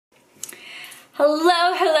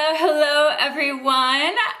Hello, hello, hello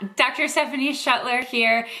everyone. Dr. Stephanie Shuttler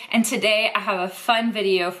here, and today I have a fun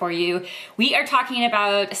video for you. We are talking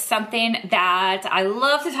about something that I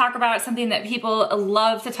love to talk about, something that people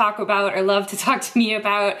love to talk about or love to talk to me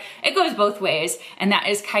about. It goes both ways, and that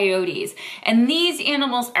is coyotes. And these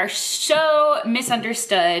animals are so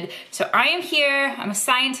misunderstood. So I am here, I'm a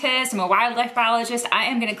scientist, I'm a wildlife biologist. I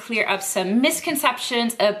am gonna clear up some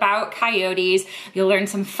misconceptions about coyotes. You'll learn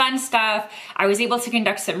some fun stuff. I was able to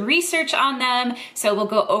conduct some research on them, so we'll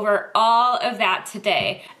go over all of that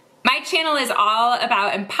today. My channel is all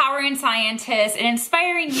about empowering scientists and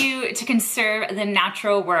inspiring you to conserve the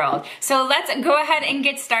natural world. So let's go ahead and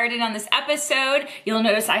get started on this episode. You'll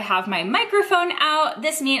notice I have my microphone out.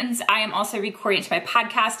 This means I am also recording to my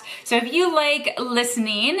podcast. So if you like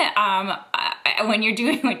listening,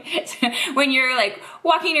 when you're like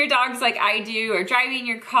walking your dogs like I do or driving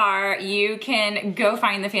your car, you can go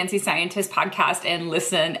find the Fancy Scientist podcast and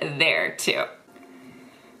listen there too.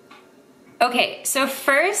 Okay, so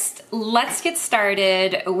first, let's get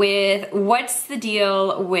started with what's the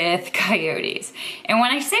deal with coyotes. And when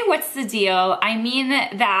I say what's the deal, I mean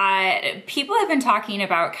that people have been talking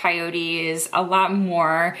about coyotes a lot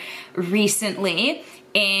more recently.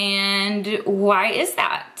 And why is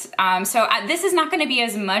that? This is not going to be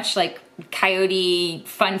as much like coyote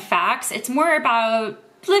fun facts. It's more about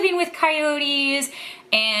living with coyotes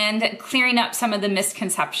and clearing up some of the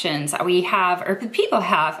misconceptions we have, or people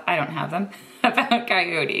have, I don't have them, about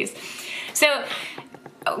coyotes. So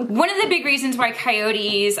one of the big reasons why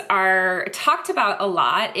coyotes are talked about a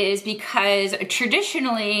lot is because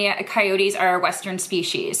traditionally coyotes are a Western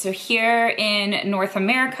species. So here in North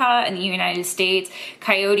America in the United States,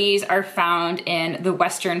 coyotes are found in the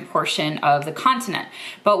western portion of the continent.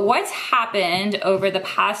 But what's happened over the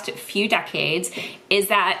past few decades is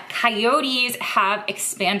that coyotes have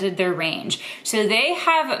expanded their range. So they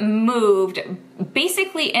have moved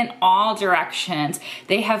basically in all directions.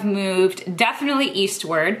 They have moved definitely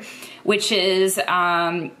eastward, which is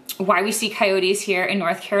why we see coyotes here in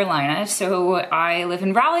North Carolina. So I live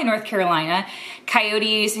in Raleigh, North Carolina.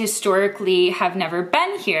 Coyotes historically have never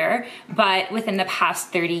been here, but within the past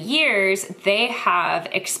 30 years, they have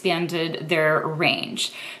expanded their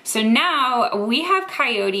range. So now we have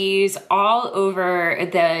coyotes all over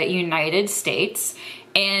the United States.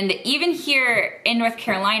 And even here in North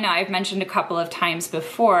Carolina, I've mentioned a couple of times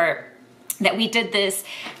before that we did this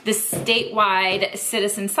statewide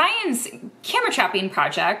citizen science camera trapping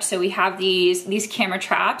project. So we have these camera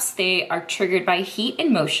traps. They are triggered by heat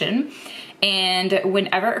and motion. And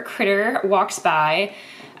whenever a critter walks by,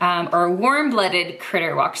 or a warm-blooded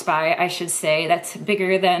critter walks by, I should say, that's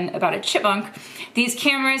bigger than about a chipmunk, these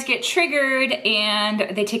cameras get triggered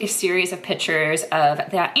and they take a series of pictures of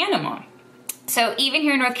that animal. So even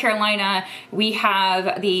here in North Carolina, we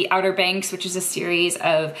have the Outer Banks, which is a series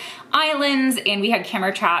of islands, and we had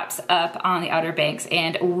camera traps up on the Outer Banks,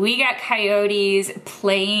 and we got coyotes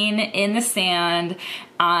playing in the sand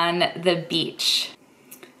on the beach.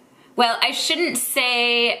 Well, I shouldn't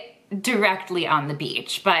say directly on the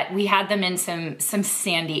beach, but we had them in some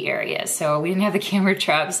sandy areas. So we didn't have the camera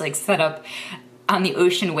traps like set up on the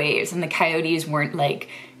ocean waves, and the coyotes weren't like,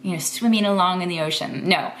 you know, swimming along in the ocean.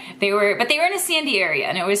 No, but they were in a sandy area,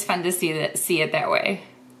 and it was fun to see it that way.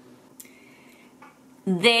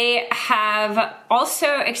 They have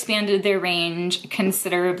also expanded their range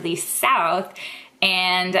considerably south,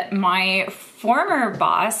 and my former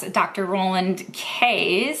boss, Dr. Roland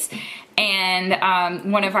Kays,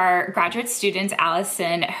 and one of our graduate students,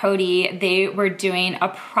 Allison Hody, they were doing a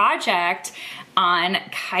project on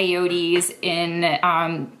coyotes in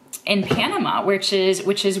Panama, which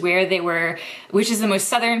is where they were, which is the most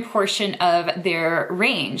southern portion of their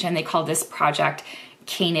range, and they called this project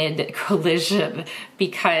Canid Collision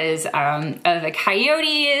because of the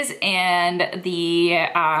coyotes and the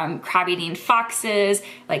crab-eating foxes.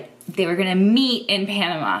 Like, they were gonna meet in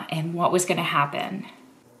Panama, and what was gonna happen.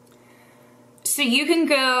 So you can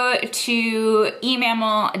go to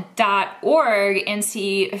emammal.org and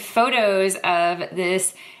see photos of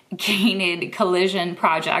this Canid Collision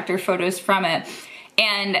project, or photos from it.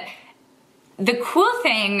 And the cool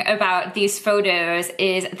thing about these photos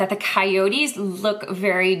is that the coyotes look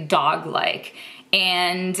very dog-like,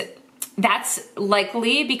 and That's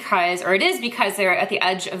likely because, or it is because they're at the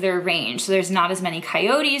edge of their range. So there's not as many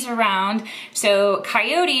coyotes around. So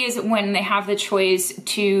coyotes, when they have the choice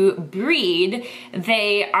to breed,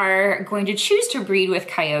 they are going to choose to breed with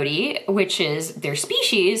coyote, which is their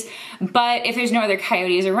species. But if there's no other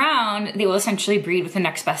coyotes around, they will essentially breed with the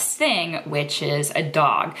next best thing, which is a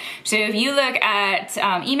dog. So if you look at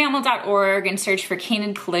emammal.org and search for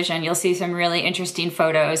canid collision, you'll see some really interesting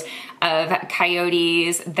photos of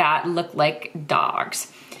coyotes that look like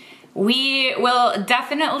dogs. We will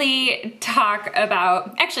definitely talk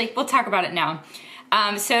about, actually, we'll talk about it now.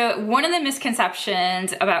 So one of the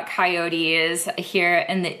misconceptions about coyotes here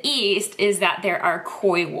in the East is that there are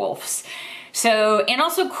coy wolves. So, and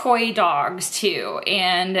also coy dogs too.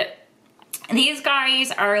 And these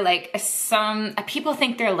guys are like people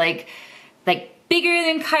think they're like bigger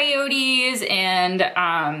than coyotes, and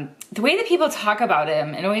the way that people talk about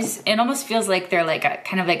them, it almost feels like they're like a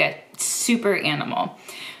kind of like a super animal.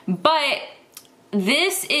 But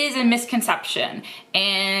this is a misconception,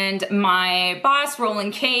 and my boss,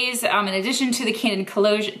 Roland Kays, in addition to the canid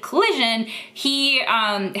collision, he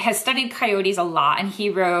has studied coyotes a lot, and he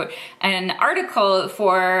wrote an article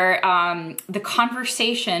for The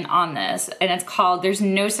Conversation on this, and it's called "There's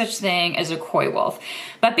No Such Thing as a Coy Wolf."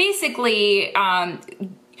 But basically,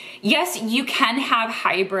 yes, you can have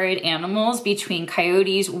hybrid animals between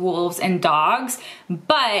coyotes, wolves, and dogs,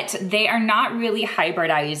 but they are not really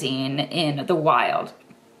hybridizing in the wild.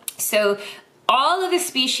 So all of the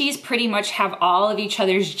species pretty much have all of each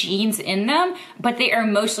other's genes in them, but they are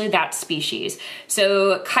mostly that species.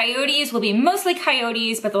 So coyotes will be mostly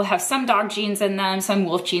coyotes, but they'll have some dog genes in them, some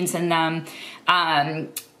wolf genes in them.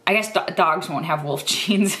 I guess dogs won't have wolf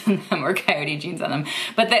genes in them or coyote genes in them,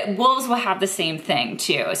 but the wolves will have the same thing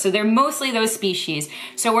too. So they're mostly those species.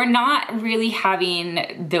 So we're not really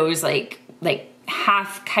having those like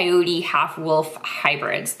half coyote, half wolf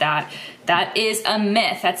hybrids. That is a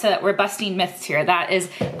myth. We're busting myths here. That is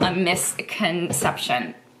a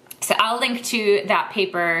misconception. So I'll link to that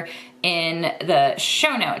paper in the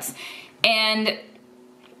show notes. And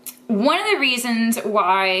one of the reasons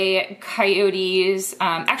why coyotes,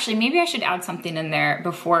 actually maybe I should add something in there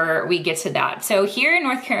before we get to that. So here in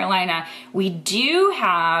North Carolina, we do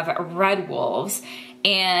have red wolves,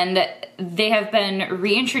 and they have been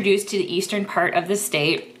reintroduced to the eastern part of the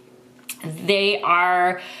state.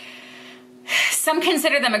 Some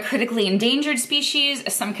consider them a critically endangered species,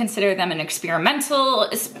 some consider them an experimental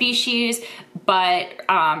species, but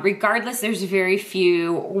regardless, there's very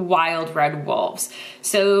few wild red wolves.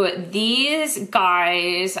 So these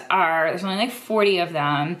guys there's only like 40 of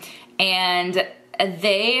them, and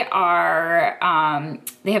they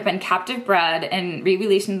have been captive bred and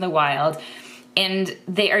re-released into the wild. And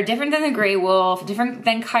they are different than the gray wolf, different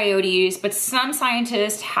than coyotes, but some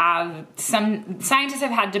scientists have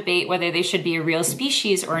had debate whether they should be a real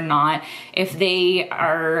species or not, if they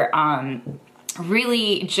are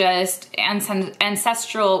really just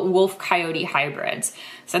ancestral wolf-coyote hybrids.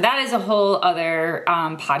 So that is a whole other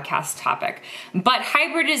podcast topic. But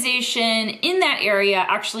hybridization in that area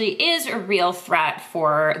actually is a real threat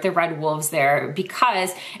for the red wolves there,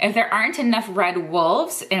 because if there aren't enough red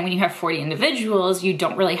wolves, and when you have 40 individuals, you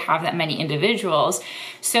don't really have that many individuals.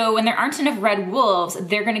 So when there aren't enough red wolves,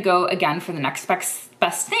 they're gonna go again for the next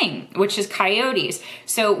best thing, which is coyotes.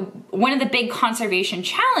 So one of the big conservation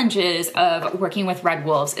challenges of working with red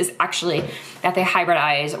wolves is actually that they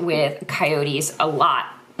hybridize with coyotes a lot.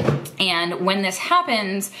 And when this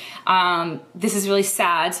happens, this is really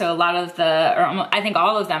sad. So a lot of I think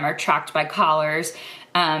all of them are tracked by collars,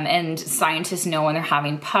 and scientists know when they're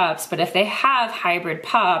having pups. But if they have hybrid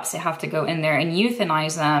pups, they have to go in there and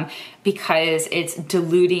euthanize them because it's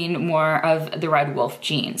diluting more of the red wolf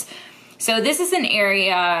genes. So this is an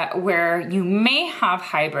area where you may have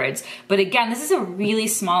hybrids, but again, this is a really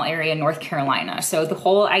small area in North Carolina. So the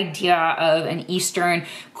whole idea of an eastern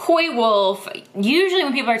coy wolf, usually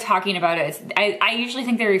when people are talking about it, I usually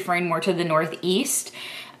think they're referring more to the northeastern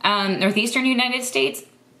United States.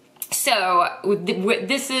 So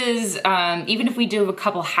this is, even if we do have a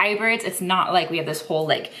couple hybrids, it's not like we have this whole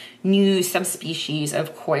like new subspecies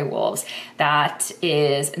of coy wolves. That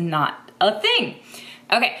is not a thing.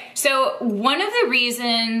 Okay, so one of the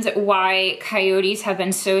reasons why coyotes have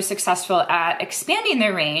been so successful at expanding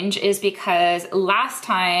their range is because last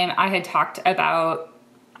time I had talked about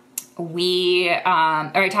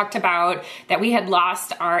I talked about that we had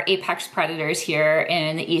lost our apex predators here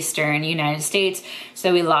in the eastern United States.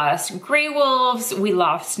 So we lost gray wolves, we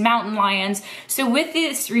lost mountain lions. So with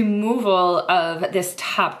this removal of this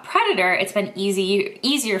top predator, it's been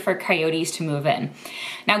easier for coyotes to move in.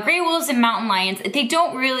 Now, gray wolves and mountain lions, they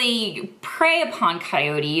don't really prey upon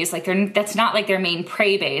coyotes. Like that's not like their main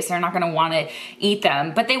prey base. They're not gonna wanna eat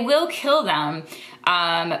them, but they will kill them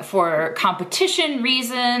for competition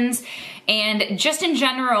reasons, and just in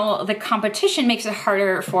general, the competition makes it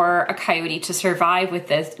harder for a coyote to survive with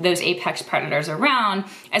those apex predators around,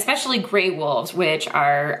 especially gray wolves, which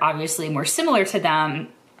are obviously more similar to them,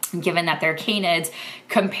 given that they're canids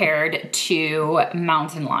compared to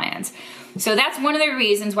mountain lions. So that's one of the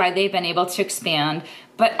reasons why they've been able to expand,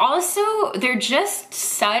 but also they're just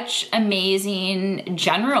such amazing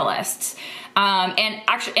generalists.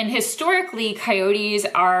 And historically, coyotes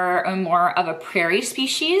are more of a prairie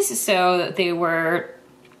species, so they were,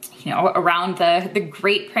 around the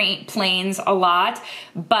Great Plains a lot,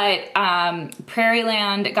 but prairie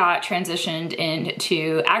land got transitioned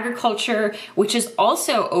into agriculture, which is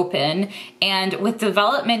also open, and with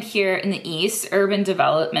development here in the east, urban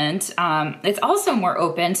development, it's also more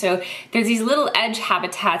open, so there's these little edge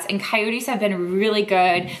habitats, and coyotes have been really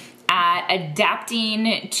good at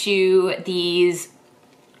adapting to these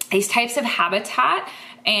types of habitat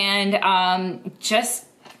and just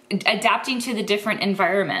adapting to the different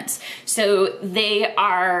environments. So they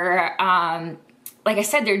are, like I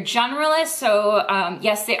said, they're generalists. So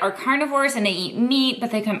yes, they are carnivores and they eat meat,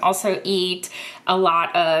 but they can also eat a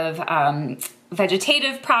lot of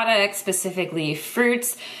vegetative products, specifically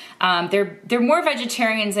fruits. They're more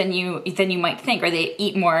vegetarians than you might think, or they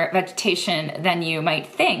eat more vegetation than you might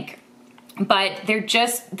think. But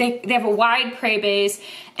they have a wide prey base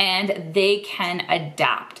and they can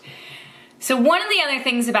adapt. So one of the other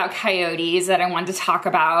things about coyotes that I wanted to talk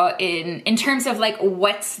about in terms of like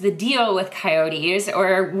what's the deal with coyotes,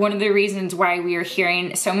 or one of the reasons why we are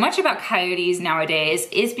hearing so much about coyotes nowadays,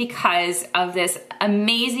 is because of this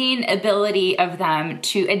amazing ability of them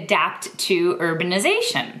to adapt to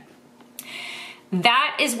urbanization.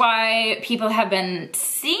 That is why people have been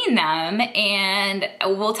seeing them, and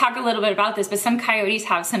we'll talk a little bit about this, but some coyotes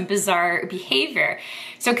have some bizarre behavior.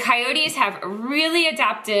 So coyotes have really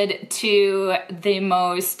adapted to the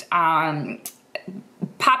most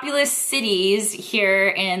populous cities here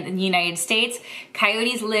in the United States.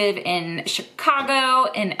 Coyotes live in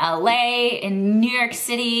Chicago, in LA, in New York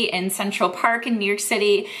City, in Central Park in New York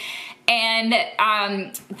City. And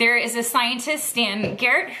there is a scientist, Stan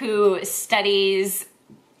Garrett, who studies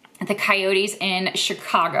the coyotes in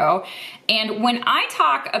Chicago. And when I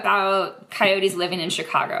talk about coyotes living in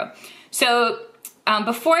Chicago, so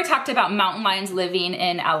before I talked about mountain lions living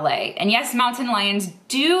in LA. And yes, mountain lions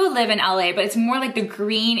do live in LA, but it's more like the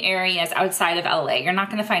green areas outside of LA. You're not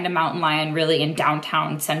gonna find a mountain lion really in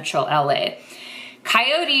downtown central LA.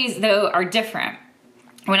 Coyotes, though, are different.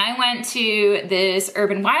 When I went to this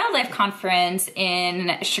urban wildlife conference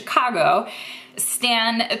in Chicago,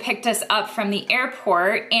 Stan picked us up from the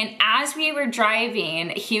airport, and as we were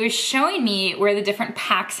driving, he was showing me where the different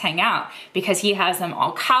packs hang out, because he has them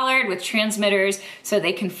all collared with transmitters so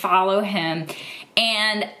they can follow him.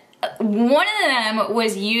 And one of them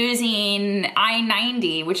was using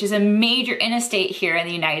I-90, which is a major interstate here in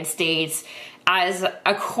the United States, as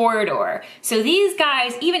a corridor. So these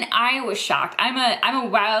guys, even I was shocked. I'm a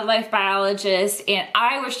wildlife biologist, and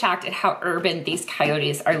I was shocked at how urban these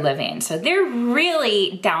coyotes are living. So they're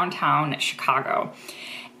really downtown Chicago.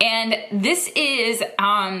 And this is,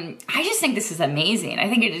 I just think this is amazing. I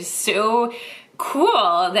think it is so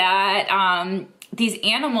cool that these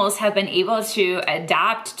animals have been able to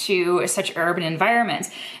adapt to such urban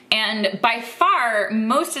environments. And by far,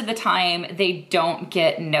 most of the time, they don't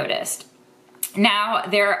get noticed. Now,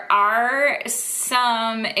 there are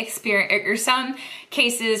some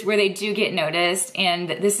cases where they do get noticed, and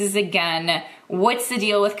this is, again, what's the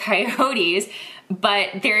deal with coyotes?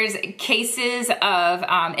 But there's cases of,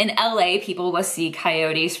 in LA, people will see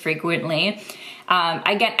coyotes frequently.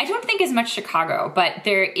 Again, I don't think as much Chicago, but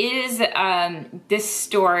there is this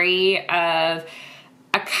story of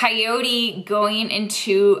a coyote going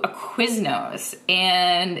into a Quiznos,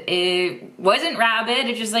 and it wasn't rabid,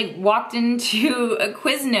 it just like walked into a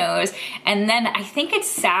Quiznos, and then I think it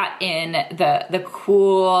sat in the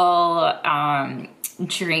cool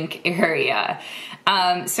drink area.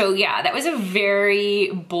 So yeah, that was a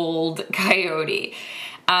very bold coyote.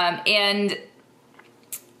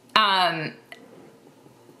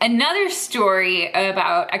 Another story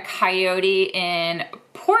about a coyote in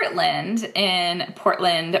in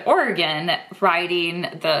Portland, Oregon, riding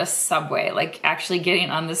the subway, like actually getting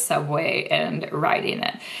on the subway and riding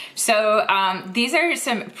it. So these are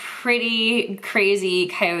some pretty crazy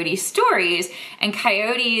coyote stories, and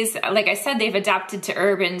coyotes, like I said, they've adapted to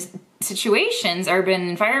urban situations, urban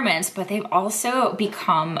environments, but they've also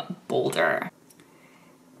become bolder.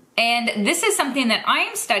 And this is something that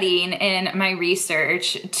I'm studying in my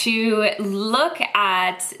research, to look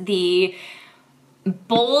at the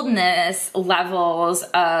boldness levels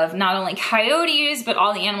of not only coyotes, but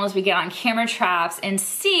all the animals we get on camera traps, and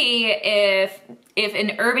see if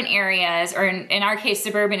in urban areas, or in our case,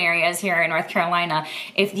 suburban areas here in North Carolina,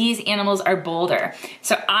 if these animals are bolder.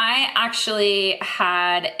 So I actually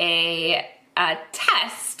had a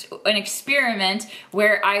test, an experiment,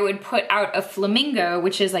 where I would put out a flamingo,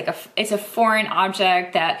 which is like it's a foreign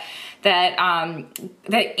object that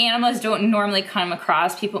animals don't normally come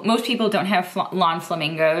across. Most people don't have lawn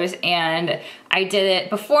flamingos, and I did it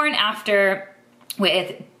before and after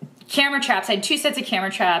with camera traps. I had 2 sets of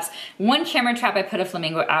camera traps. One camera trap I put a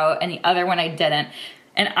flamingo out, and the other one I didn't.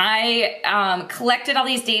 And I collected all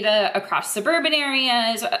these data across suburban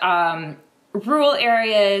areas, rural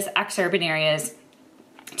areas, ex-urban areas,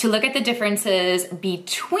 to look at the differences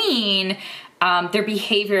between their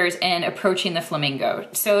behaviors in approaching the flamingo.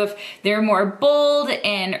 So if they're more bold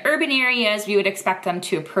in urban areas, we would expect them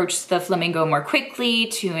to approach the flamingo more quickly,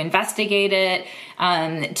 to investigate it,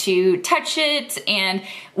 to touch it. And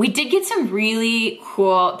we did get some really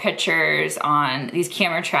cool pictures on these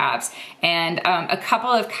camera traps, and a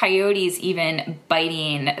couple of coyotes even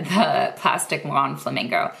biting the plastic lawn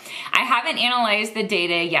flamingo. I haven't analyzed the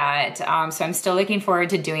data yet, so I'm still looking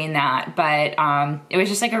forward to doing that, but it was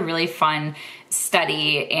just like a really fun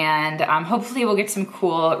study, and hopefully we'll get some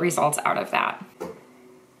cool results out of that.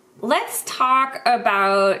 Let's talk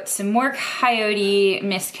about some more coyote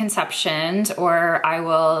misconceptions, or I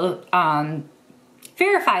will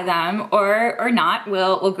verify them or not.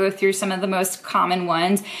 We'll go through some of the most common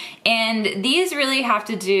ones, and these really have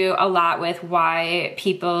to do a lot with why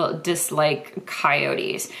people dislike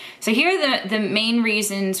coyotes. So here are the main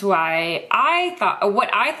reasons why what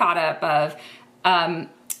I thought up of,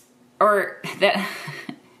 or that,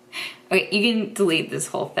 okay, you can delete this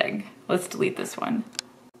whole thing. Let's delete this one.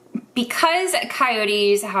 Because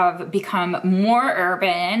coyotes have become more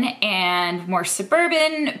urban and more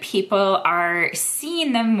suburban, people are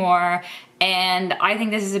seeing them more, and I think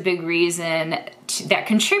this is a big reason that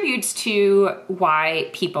contributes to why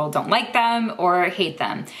people don't like them or hate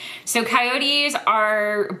them. So coyotes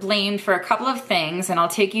are blamed for a couple of things, and I'll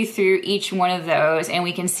take you through each one of those, and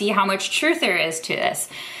we can see how much truth there is to this.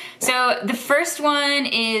 So the first one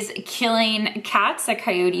is killing cats, that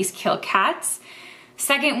coyotes kill cats.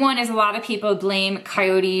 Second one is a lot of people blame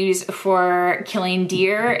coyotes for killing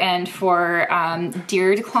deer and for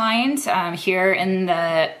deer declines here in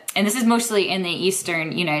the, and this is mostly in the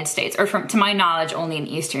eastern United States, or to my knowledge, only in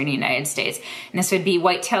the eastern United States. And this would be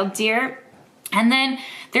white-tailed deer. And then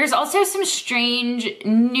there's also some strange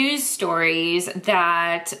news stories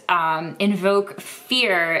that invoke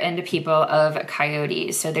fear into people of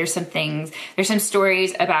coyotes. So there's some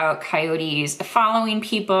stories about coyotes following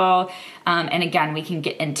people. And again, we can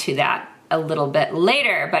get into that a little bit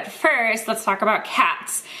later. But first, let's talk about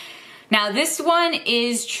cats. Now, this one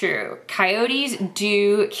is true. Coyotes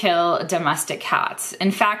do kill domestic cats.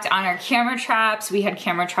 In fact, on our camera traps, we had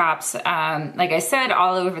camera traps, like I said,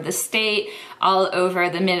 all over the state, all over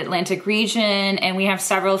the mid-Atlantic region, and we have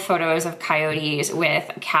several photos of coyotes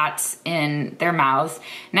with cats in their mouths.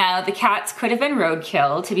 Now, the cats could have been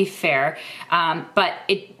roadkill, to be fair, but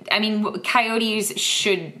coyotes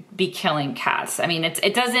should be killing cats. I mean,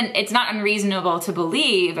 it's not unreasonable to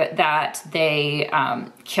believe that they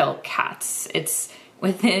kill cats. It's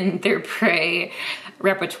within their prey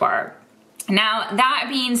repertoire. Now, that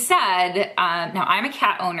being said, now I'm a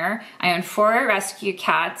cat owner. I own 4 rescue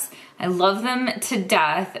cats. I love them to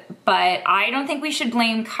death, but I don't think we should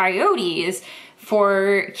blame coyotes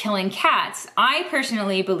for killing cats. I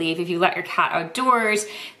personally believe if you let your cat outdoors,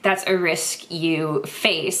 that's a risk you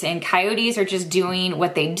face. And coyotes are just doing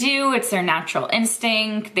what they do. It's their natural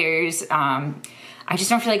instinct. I just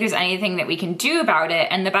don't feel like there's anything that we can do about it.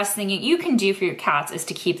 And the best thing you can do for your cats is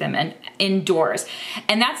to keep them indoors.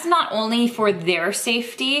 And that's not only for their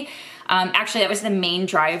safety. Actually, that was the main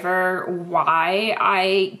driver why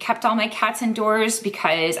I kept all my cats indoors,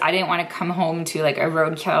 because I didn't want to come home to like a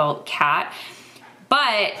roadkill cat.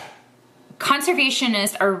 But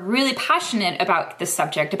conservationists are really passionate about the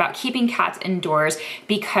subject, about keeping cats indoors,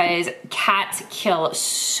 because cats kill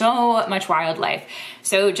so much wildlife.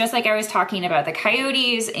 So just like I was talking about the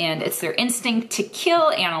coyotes and it's their instinct to kill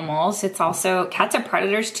animals, it's also, cats are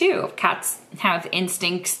predators too. Cats have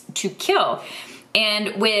instincts to kill.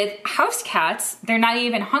 And with house cats, they're not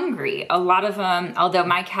even hungry. A lot of them, although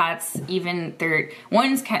my cats, even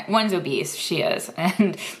one's obese, she is,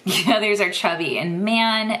 and the others are chubby, and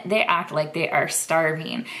man, they act like they are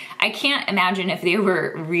starving. I can't imagine if they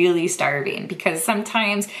were really starving, because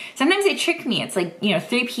sometimes they trick me. It's like,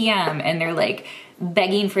 3 p.m. and they're like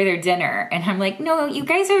begging for their dinner, and I'm like, no, you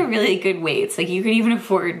guys are really good weights. Like, you can even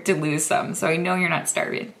afford to lose some, so I know you're not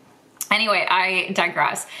starving. Anyway, I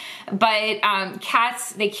digress. But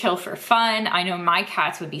cats, they kill for fun. I know my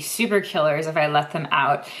cats would be super killers if I let them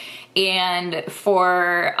out. And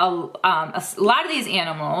for a lot of these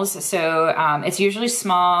animals, so it's usually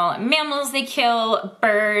small mammals they kill,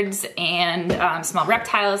 birds, and small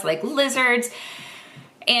reptiles like lizards.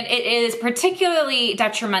 And it is particularly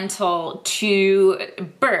detrimental to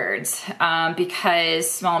birds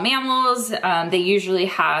because small mammals, they usually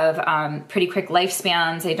have pretty quick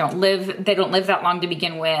lifespans. They don't live that long to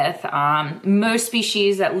begin with. Most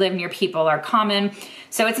species that live near people are common.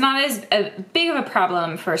 So it's not as big of a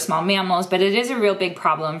problem for small mammals, but it is a real big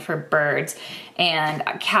problem for birds. And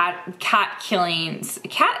the cats killing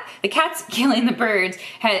the birds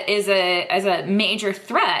is a major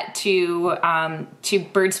threat to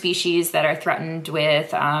bird species that are threatened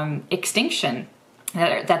with extinction,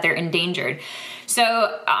 that they're endangered.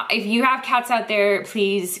 So if you have cats out there,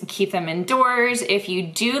 please keep them indoors. If you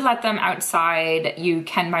do let them outside, you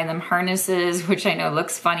can buy them harnesses, which I know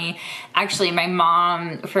looks funny. Actually, my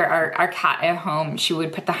mom, for our cat at home, she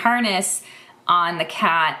would put the harness on the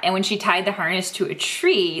cat, and when she tied the harness to a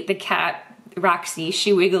tree, the cat, Roxy,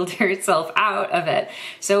 she wiggled herself out of it.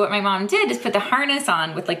 So what my mom did is put the harness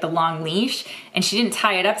on with like the long leash, and she didn't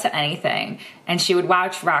tie it up to anything, and she would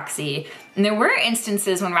watch Roxy. And there were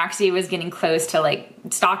instances when Roxy was getting close to like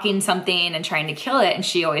stalking something and trying to kill it, and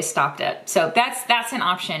she always stopped it. So that's an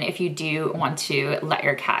option if you do want to let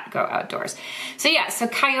your cat go outdoors. So yeah, so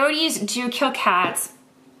coyotes do kill cats.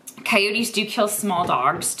 Coyotes do kill small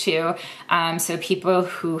dogs too. So people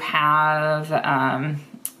who have I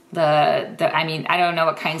mean, I don't know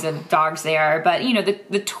what kinds of dogs they are, but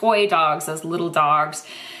the toy dogs, those little dogs,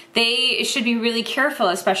 they should be really careful,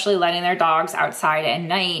 especially letting their dogs outside at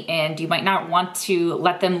night. And you might not want to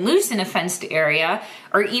let them loose in a fenced area,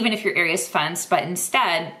 or even if your area is fenced, but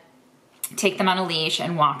instead take them on a leash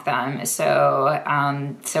and walk them, so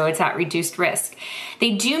it's at reduced risk.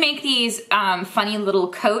 They do make these funny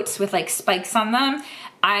little coats with like spikes on them.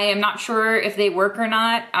 I am not sure if they work or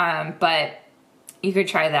not, but you could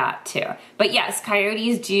try that too. But yes,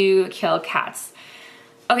 coyotes do kill cats.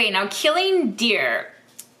 Okay, now killing deer.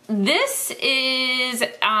 This is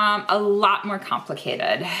a lot more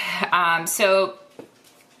complicated. So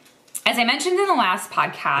as I mentioned in the last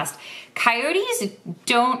podcast, coyotes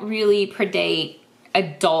don't really predate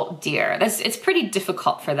adult deer. It's pretty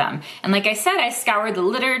difficult for them. And like I said, I scoured the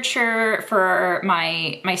literature for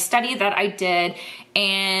my study that I did,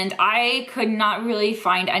 and I could not really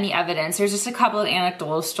find any evidence. There's just a couple of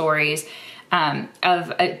anecdotal stories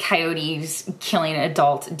of coyotes killing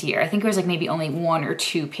adult deer. I think it was like maybe only 1 or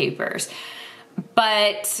 2 papers.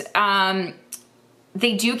 But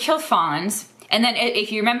they do kill fawns. And then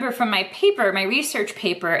if you remember from my paper, my research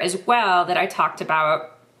paper as well that I talked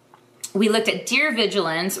about, we looked at deer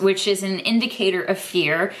vigilance, which is an indicator of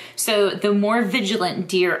fear. So the more vigilant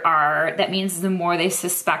deer are, that means the more they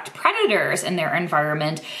suspect predators in their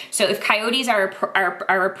environment. So if coyotes are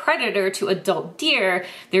a predator to adult deer,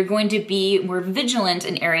 they're going to be more vigilant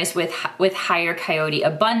in areas with higher coyote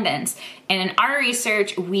abundance. And in our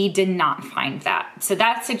research, we did not find that. So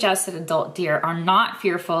that suggests that adult deer are not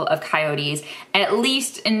fearful of coyotes, at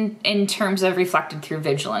least in terms of reflected through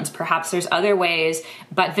vigilance. Perhaps there's other ways,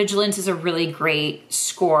 but vigilance is a really great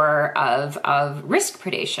score of risk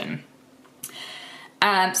predation.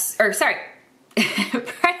 Predator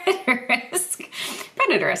risk.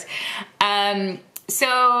 Predator risk.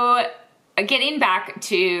 So getting back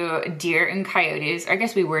to deer and coyotes, I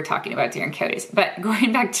guess we were talking about deer and coyotes, but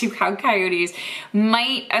going back to how coyotes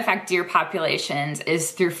might affect deer populations is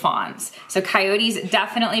through fawns. So coyotes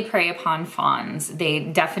definitely prey upon fawns. They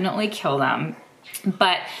definitely kill them.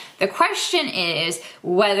 But the question is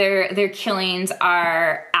whether their killings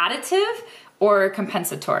are additive or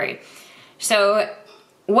compensatory. So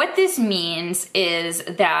what this means is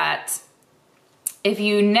that if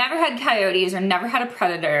you never had coyotes or never had a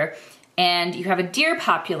predator, and you have a deer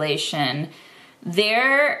population,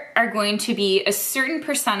 there are going to be a certain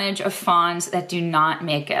percentage of fawns that do not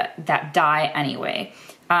make it, that die anyway.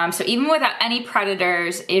 So even without any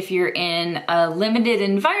predators, if you're in a limited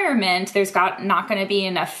environment, there's not going to be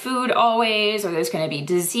enough food always, or there's going to be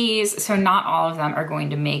disease, so not all of them are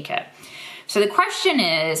going to make it. So the question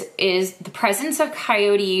is the presence of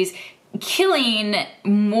coyotes killing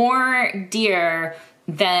more deer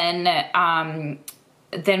than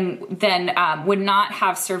would not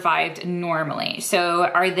have survived normally. So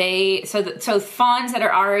are they, so fawns that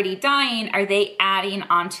are already dying, are they adding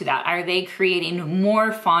onto that? Are they creating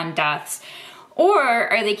more fawn deaths? Or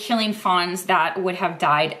are they killing fawns that would have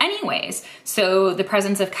died anyways? So the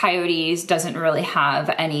presence of coyotes doesn't really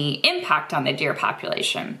have any impact on the deer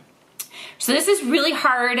population. So this is really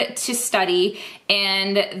hard to study,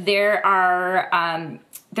 and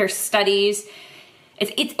there's studies.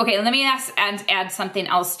 Okay, let me add something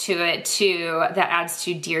else to it too that adds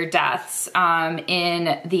to deer deaths.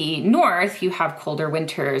 In the north, you have colder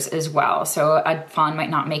winters as well, so a fawn might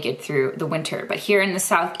not make it through the winter. But here in the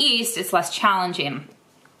southeast, it's less challenging.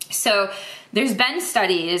 So there's been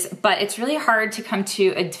studies, but it's really hard to come to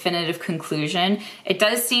a definitive conclusion. It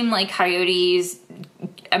does seem like coyotes,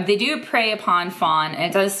 they do prey upon fawn, and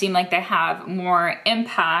it does seem like they have more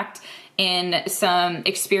impact in some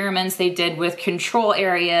experiments they did with control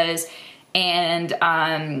areas. And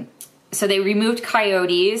so they removed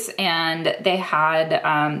coyotes, and they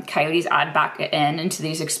had coyotes add back into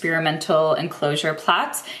these experimental enclosure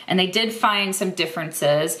plots. And they did find some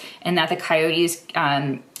differences in that the coyotes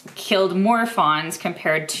killed more fawns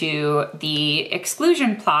compared to the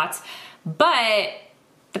exclusion plots. But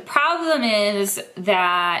the problem is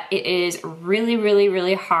that it is really, really,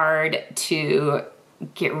 really hard to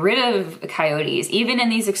get rid of coyotes. Even in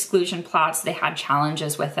these exclusion plots, they had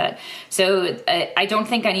challenges with it. So I don't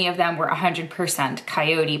think any of them were 100%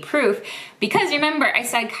 coyote proof, because remember, I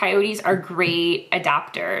said coyotes are great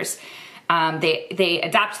adapters. They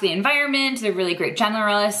adapt to the environment. They're really great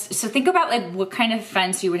generalists. So think about like what kind of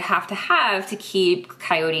fence you would have to keep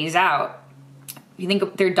coyotes out. You think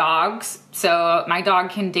of their dogs. So my dog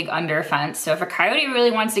can dig under a fence. So if a coyote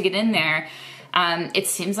really wants to get in there, it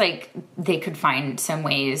seems like they could find some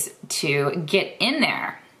ways to get in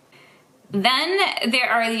there. Then there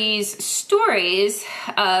are these stories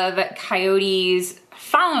of coyotes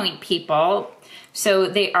following people. So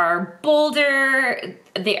they are bolder,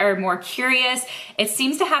 they are more curious. It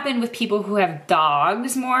seems to happen with people who have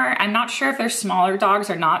dogs more. I'm not sure if they're smaller dogs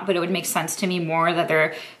or not, but it would make sense to me more that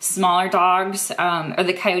they're smaller dogs, or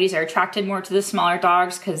the coyotes are attracted more to the smaller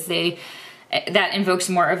dogs because that invokes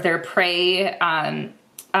more of their prey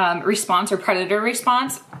response or predator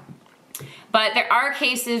response. But there are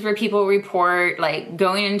cases where people report like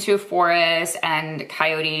going into a forest and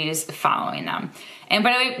coyotes following them. And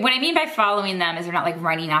what I mean by following them is they're not like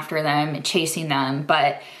running after them, chasing them,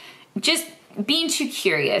 but just being too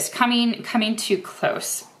curious, coming too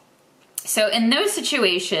close. So in those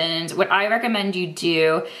situations, what I recommend you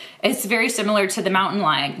do is very similar to the mountain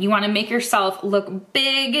lion. You want to make yourself look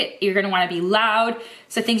big. You're going to want to be loud.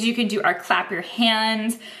 So things you can do are clap your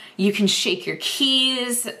hands. You can shake your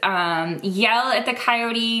keys, yell at the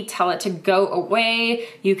coyote, tell it to go away.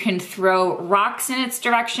 You can throw rocks in its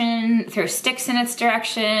direction, throw sticks in its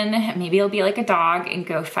direction. Maybe it'll be like a dog and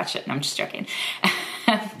go fetch it. No, I'm just joking.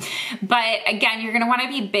 But again, you're gonna wanna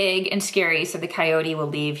be big and scary so the coyote will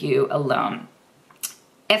leave you alone.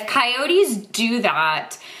 If coyotes do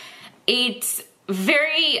that, it's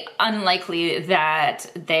very unlikely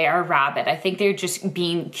that they are rabid. I think they're just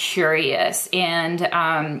being curious,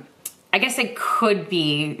 and I guess it could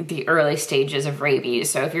be the early stages of rabies.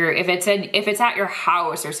 So if it's at your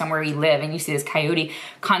house or somewhere you live and you see this coyote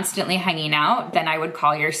constantly hanging out, then I would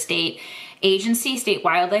call your state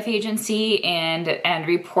wildlife agency, and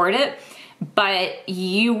report it. But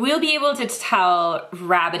you will be able to tell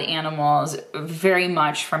rabid animals very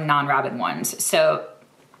much from non-rabid ones. So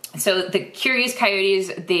the curious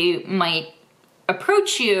coyotes, they might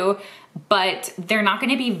approach you, but they're not going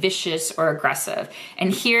to be vicious or aggressive.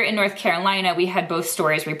 And here in North Carolina, we had both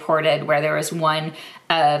stories reported where there was one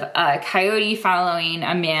of a coyote following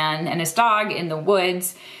a man and his dog in the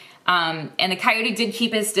woods. And the coyote did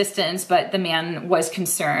keep his distance, but the man was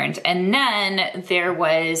concerned. And then there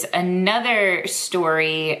was another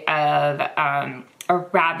story of a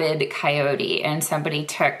rabid coyote, and somebody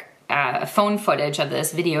took phone footage of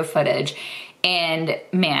this, video footage, and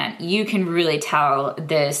man, you can really tell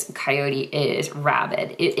this coyote is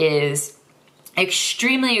rabid. It is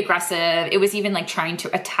extremely aggressive. It was even like trying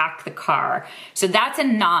to attack the car. So that's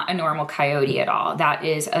not a normal coyote at all. That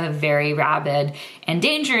is a very rabid and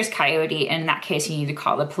dangerous coyote. And in that case, you need to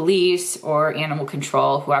call the police or animal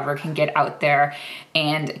control, whoever can get out there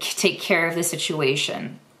and take care of the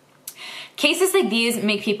situation. Cases like these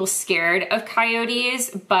make people scared of coyotes,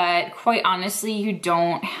 but quite honestly, you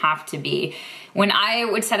don't have to be. When I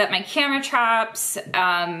would set up my camera traps,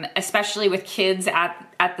 especially with kids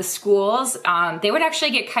at the schools, they would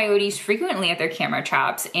actually get coyotes frequently at their camera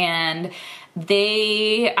traps. And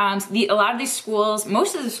a lot of these schools,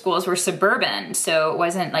 most of the schools were suburban, so it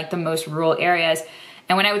wasn't like the most rural areas.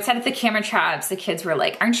 And when I would set up the camera traps, the kids were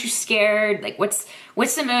like, "Aren't you scared? Like, what's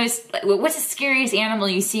the scariest animal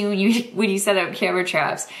you see when you set up camera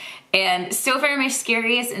traps?" And so far, my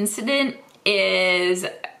scariest incident is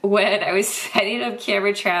when I was setting up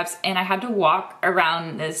camera traps and I had to walk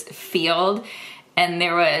around this field, and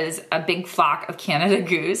there was a big flock of Canada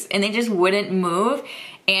goose, and they just wouldn't move.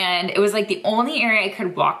 And it was like the only area I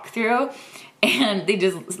could walk through. And they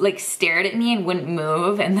just like stared at me and wouldn't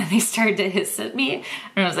move, and then they started to hiss at me,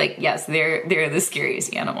 and I was like, yes, they're the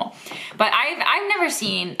scariest animal. But I've never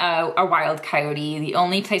seen a wild coyote. The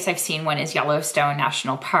only place I've seen one is Yellowstone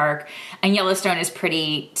National Park, and Yellowstone is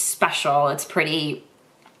pretty special.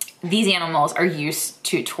 These animals are used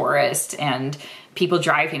to tourists and people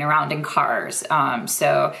driving around in cars,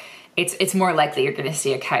 so it's more likely you're gonna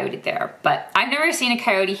see a coyote there. But I've never seen a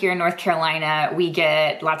coyote here in North Carolina. We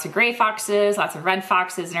get lots of gray foxes, lots of red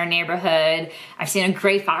foxes in our neighborhood. I've seen a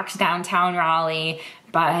gray fox downtown Raleigh,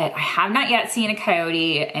 but I have not yet seen a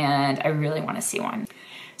coyote, and I really wanna see one.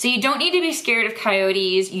 So you don't need to be scared of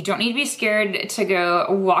coyotes. You don't need to be scared to go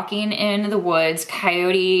walking in the woods.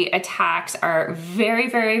 Coyote attacks are very,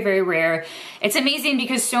 very, very rare. It's amazing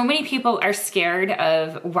because so many people are scared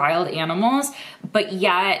of wild animals, but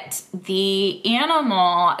yet the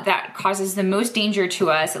animal that causes the most danger to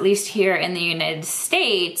us, at least here in the United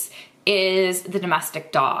States, is the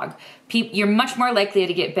domestic dog. You're much more likely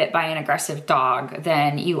to get bit by an aggressive dog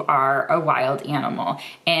than you are a wild animal.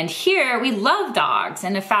 And here we love dogs.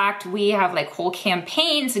 And in fact, we have like whole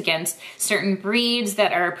campaigns against certain breeds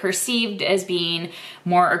that are perceived as being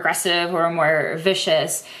more aggressive or more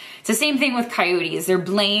vicious. It's the same thing with coyotes. They're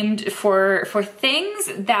blamed for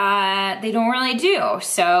things that they don't really do.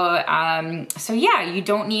 So yeah, you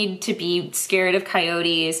don't need to be scared of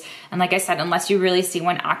coyotes. And like I said, unless you really see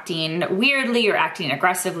one acting weirdly or acting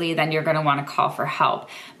aggressively, then you're gonna wanna call for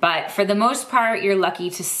help. But for the most part, you're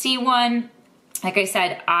lucky to see one. Like I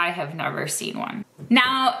said, I have never seen one.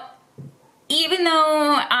 Now, even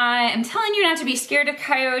though I am telling you not to be scared of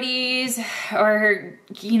coyotes, or,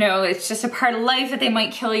 you know, it's just a part of life that they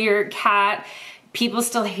might kill your cat, people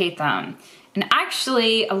still hate them. And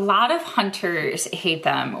actually, a lot of hunters hate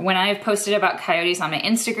them. When I've posted about coyotes on my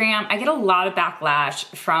Instagram, I get a lot of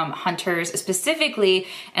backlash from hunters specifically,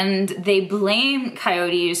 and they blame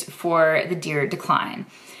coyotes for the deer decline.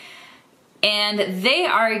 And they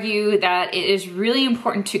argue that it is really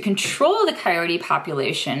important to control the coyote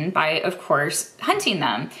population by, of course, hunting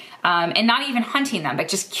them. And not even hunting them, but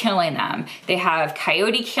just killing them. They have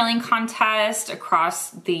coyote killing contests across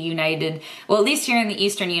the at least here in the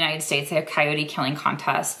eastern United States, they have coyote killing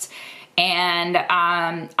contests. And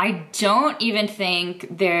I don't even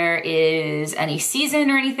think there is any season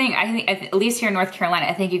or anything. I think, at least here in North Carolina,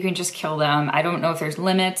 I think you can just kill them. I don't know if there's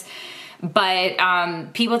limits.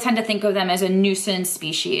 But people tend to think of them as a nuisance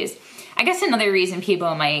species. I guess another reason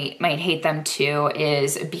people might hate them too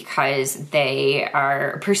is because they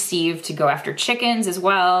are perceived to go after chickens as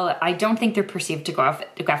well. I don't think they're perceived to go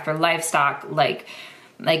after livestock like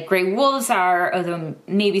gray wolves are, although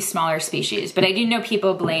maybe smaller species. But I do know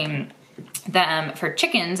people blame them for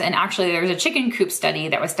chickens, and actually there was a chicken coop study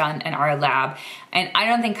that was done in our lab, and I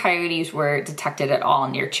don't think coyotes were detected at all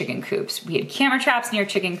near chicken coops. We had camera traps near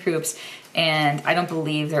chicken coops, and I don't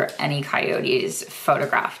believe there are any coyotes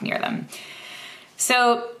photographed near them.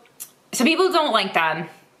 So people don't like them,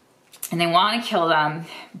 and they want to kill them,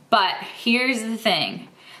 but here's the thing.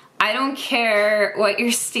 I don't care what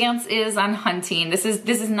your stance is on hunting. This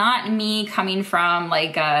is not me coming from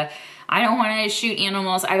like I don't want to shoot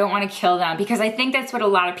animals, I don't want to kill them, because I think that's what a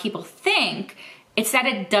lot of people think. It's that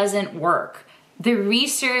it doesn't work. The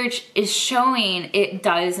research is showing it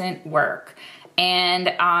doesn't work. And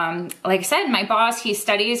like I said, my boss, he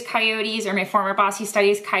studies coyotes, or my former boss, he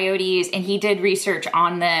studies coyotes, and he did research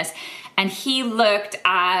on this. And he looked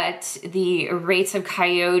at the rates of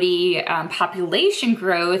coyote population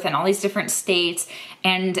growth in all these different states.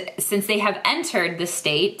 And since they have entered the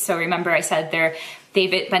state, so remember I said they're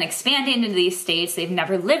they've been expanding into these states. They've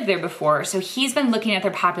never lived there before. So he's been looking at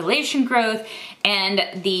their population growth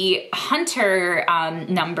and the hunter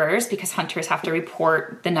numbers, because hunters have to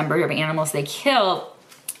report the number of animals they kill.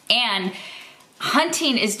 And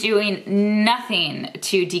hunting is doing nothing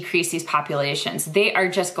to decrease these populations. They are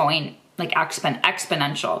just going like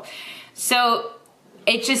exponential. So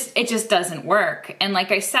it just doesn't work. And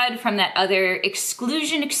like I said, from that other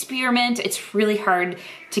exclusion experiment, it's really hard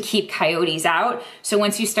to keep coyotes out. So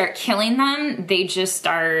once you start killing them, they just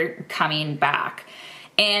start coming back.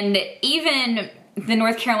 And even the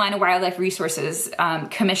North Carolina Wildlife Resources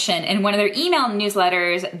Commission, in one of their email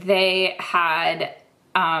newsletters, they had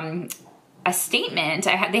a statement.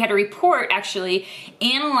 They had a report actually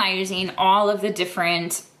analyzing all of the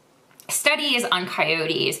different studies on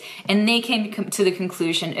coyotes, and they came to the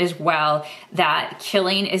conclusion as well that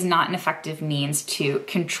killing is not an effective means to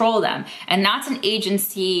control them. And that's an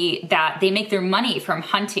agency that they make their money from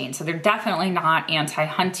hunting, so they're definitely not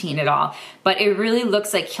anti-hunting at all. But it really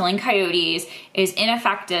looks like killing coyotes is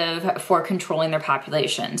ineffective for controlling their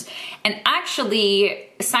populations. And actually,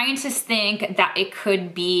 scientists think that it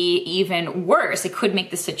could be even worse. It could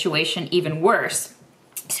make the situation even worse.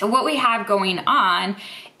 So what we have going on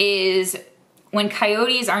is when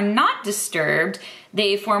coyotes are not disturbed,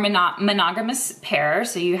 they form a monogamous pair.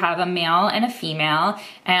 So you have a male and a female,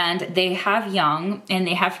 and they have young and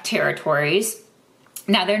they have territories.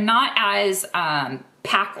 Now they're not as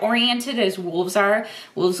pack oriented as wolves are.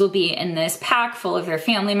 Wolves will be in this pack full of their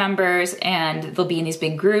family members, and they'll be in these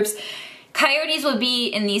big groups. Coyotes will be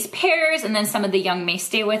in these pairs, and then some of the young may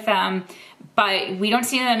stay with them, but we don't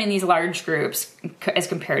see them in these large groups as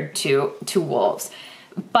compared to wolves.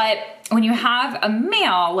 But when you have a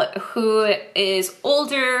male who is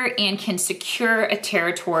older and can secure a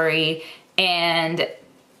territory, and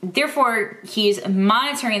therefore he's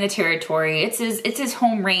monitoring the territory, it's his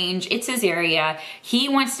home range, it's his area, he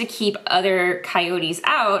wants to keep other coyotes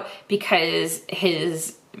out because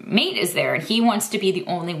his mate is there and he wants to be the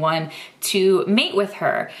only one to mate with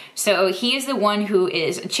her. So he is the one who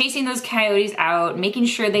is chasing those coyotes out, making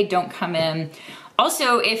sure they don't come in.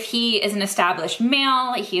 Also, if he is an established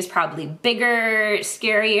male, he is probably bigger,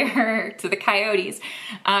 scarier to the coyotes,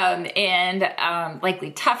 and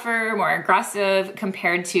likely tougher, more aggressive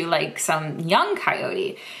compared to like some young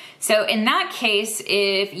coyote. So in that case,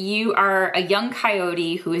 if you are a young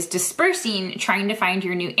coyote who is dispersing, trying to find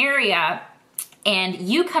your new area, and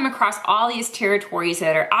you come across all these territories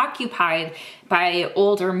that are occupied by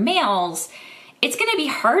older males, it's gonna be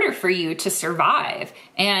harder for you to survive.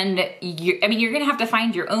 And you're gonna have to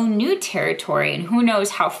find your own new territory, and who knows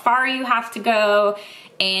how far you have to go,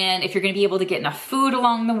 and if you're gonna be able to get enough food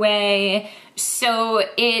along the way. So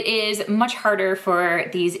it is much harder for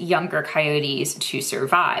these younger coyotes to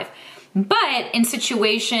survive. But in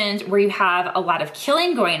situations where you have a lot of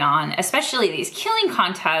killing going on, especially these killing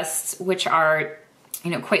contests, which are,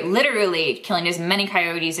 quite literally killing as many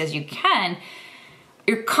coyotes as you can,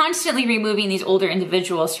 you're constantly removing these older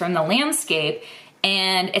individuals from the landscape,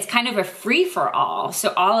 and it's kind of a free-for-all.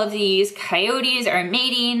 So all of these coyotes are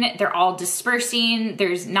mating, they're all dispersing,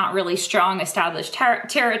 there's not really strong established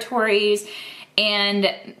territories,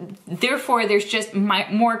 and therefore there's just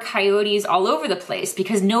more coyotes all over the place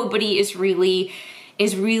because nobody is really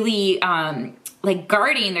like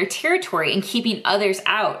guarding their territory and keeping others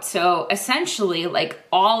out. So essentially, like,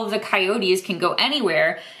 all of the coyotes can go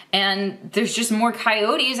anywhere, and there's just more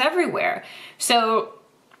coyotes everywhere. So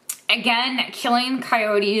again, killing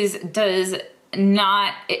coyotes is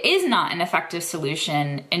not an effective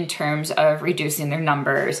solution in terms of reducing their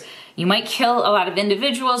numbers. You might kill a lot of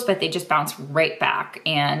individuals, but they just bounce right back,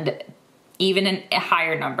 and even in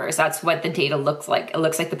higher numbers. That's what the data looks like. It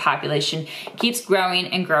looks like the population keeps growing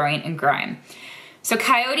and growing and growing. So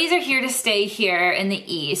coyotes are here to stay here in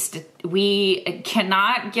the East. We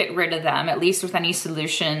cannot get rid of them, at least with any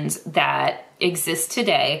solutions that exist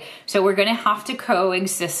today. So we're gonna have to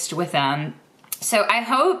coexist with them. So I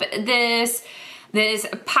hope this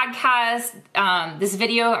podcast, this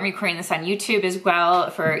video, I'm recording this on YouTube as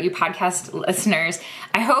well for you podcast listeners.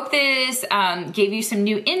 I hope this gave you some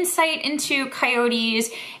new insight into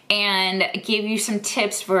coyotes and gave you some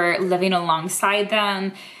tips for living alongside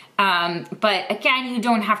them. But again, you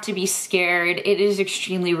don't have to be scared. It is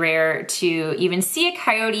extremely rare to even see a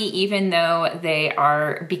coyote, even though they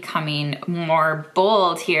are becoming more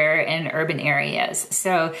bold here in urban areas.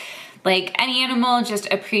 So like any animal,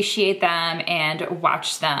 just appreciate them and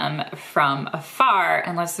watch them from afar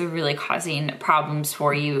unless they're really causing problems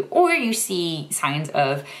for you or you see signs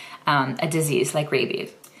of a disease like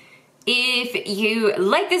rabies. If you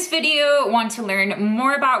like this video, want to learn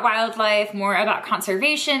more about wildlife, more about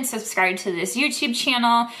conservation, subscribe to this YouTube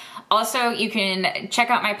channel. Also, you can check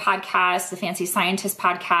out my podcast, the Fancy Scientist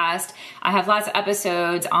podcast. I have lots of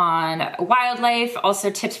episodes on wildlife, also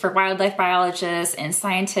tips for wildlife biologists and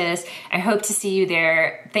scientists. I hope to see you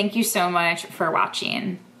there. Thank you so much for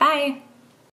watching. Bye.